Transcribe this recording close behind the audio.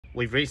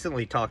We've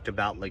recently talked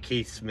about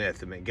Lakeith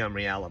Smith in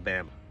Montgomery,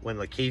 Alabama. When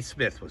Lakeith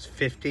Smith was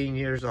 15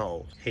 years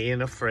old, he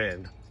and a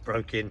friend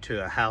broke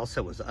into a house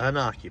that was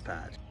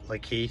unoccupied.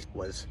 Lakeith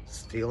was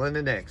stealing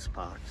an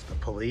Xbox. The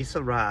police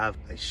arrived.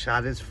 They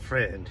shot his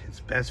friend, his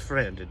best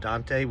friend,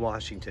 Dante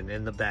Washington,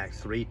 in the back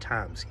 3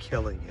 times,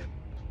 killing him.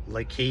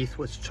 Lakeith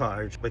was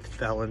charged with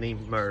felony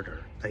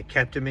murder. They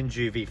kept him in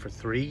juvie for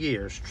 3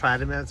 years,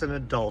 tried him as an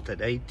adult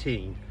at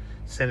 18,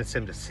 sentenced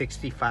him to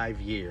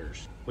 65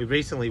 years. We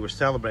recently were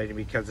celebrating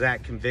because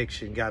that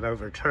conviction got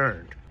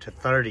overturned to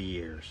 30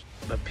 years.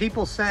 But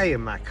people say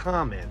in my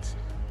comments,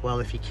 well,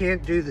 if you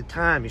can't do the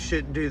time, you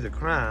shouldn't do the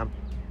crime.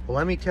 Well,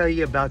 let me tell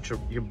you about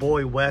your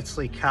boy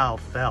Wesley Kyle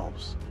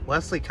Phelps.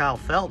 Wesley Kyle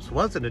Phelps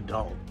was an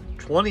adult,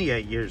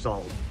 28 years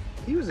old.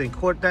 He was in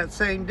court that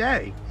same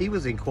day. He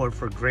was in court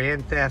for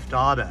grand theft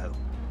auto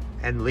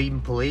and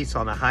leading police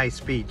on a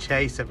high-speed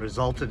chase that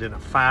resulted in a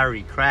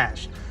fiery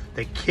crash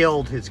that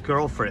killed his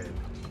girlfriend.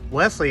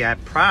 Wesley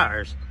had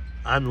priors,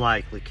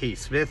 unlike Lakeith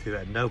Smith, who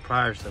had no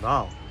priors at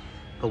all.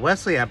 But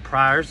Wesley had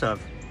priors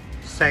of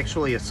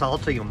sexually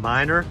assaulting a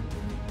minor,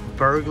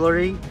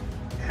 burglary,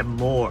 and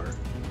more.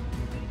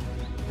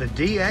 The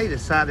DA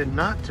decided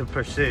not to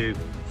pursue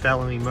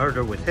felony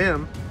murder with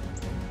him.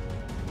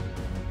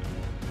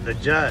 The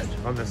judge,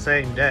 on the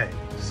same day,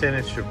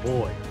 sentenced your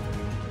boy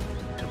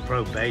to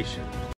probation.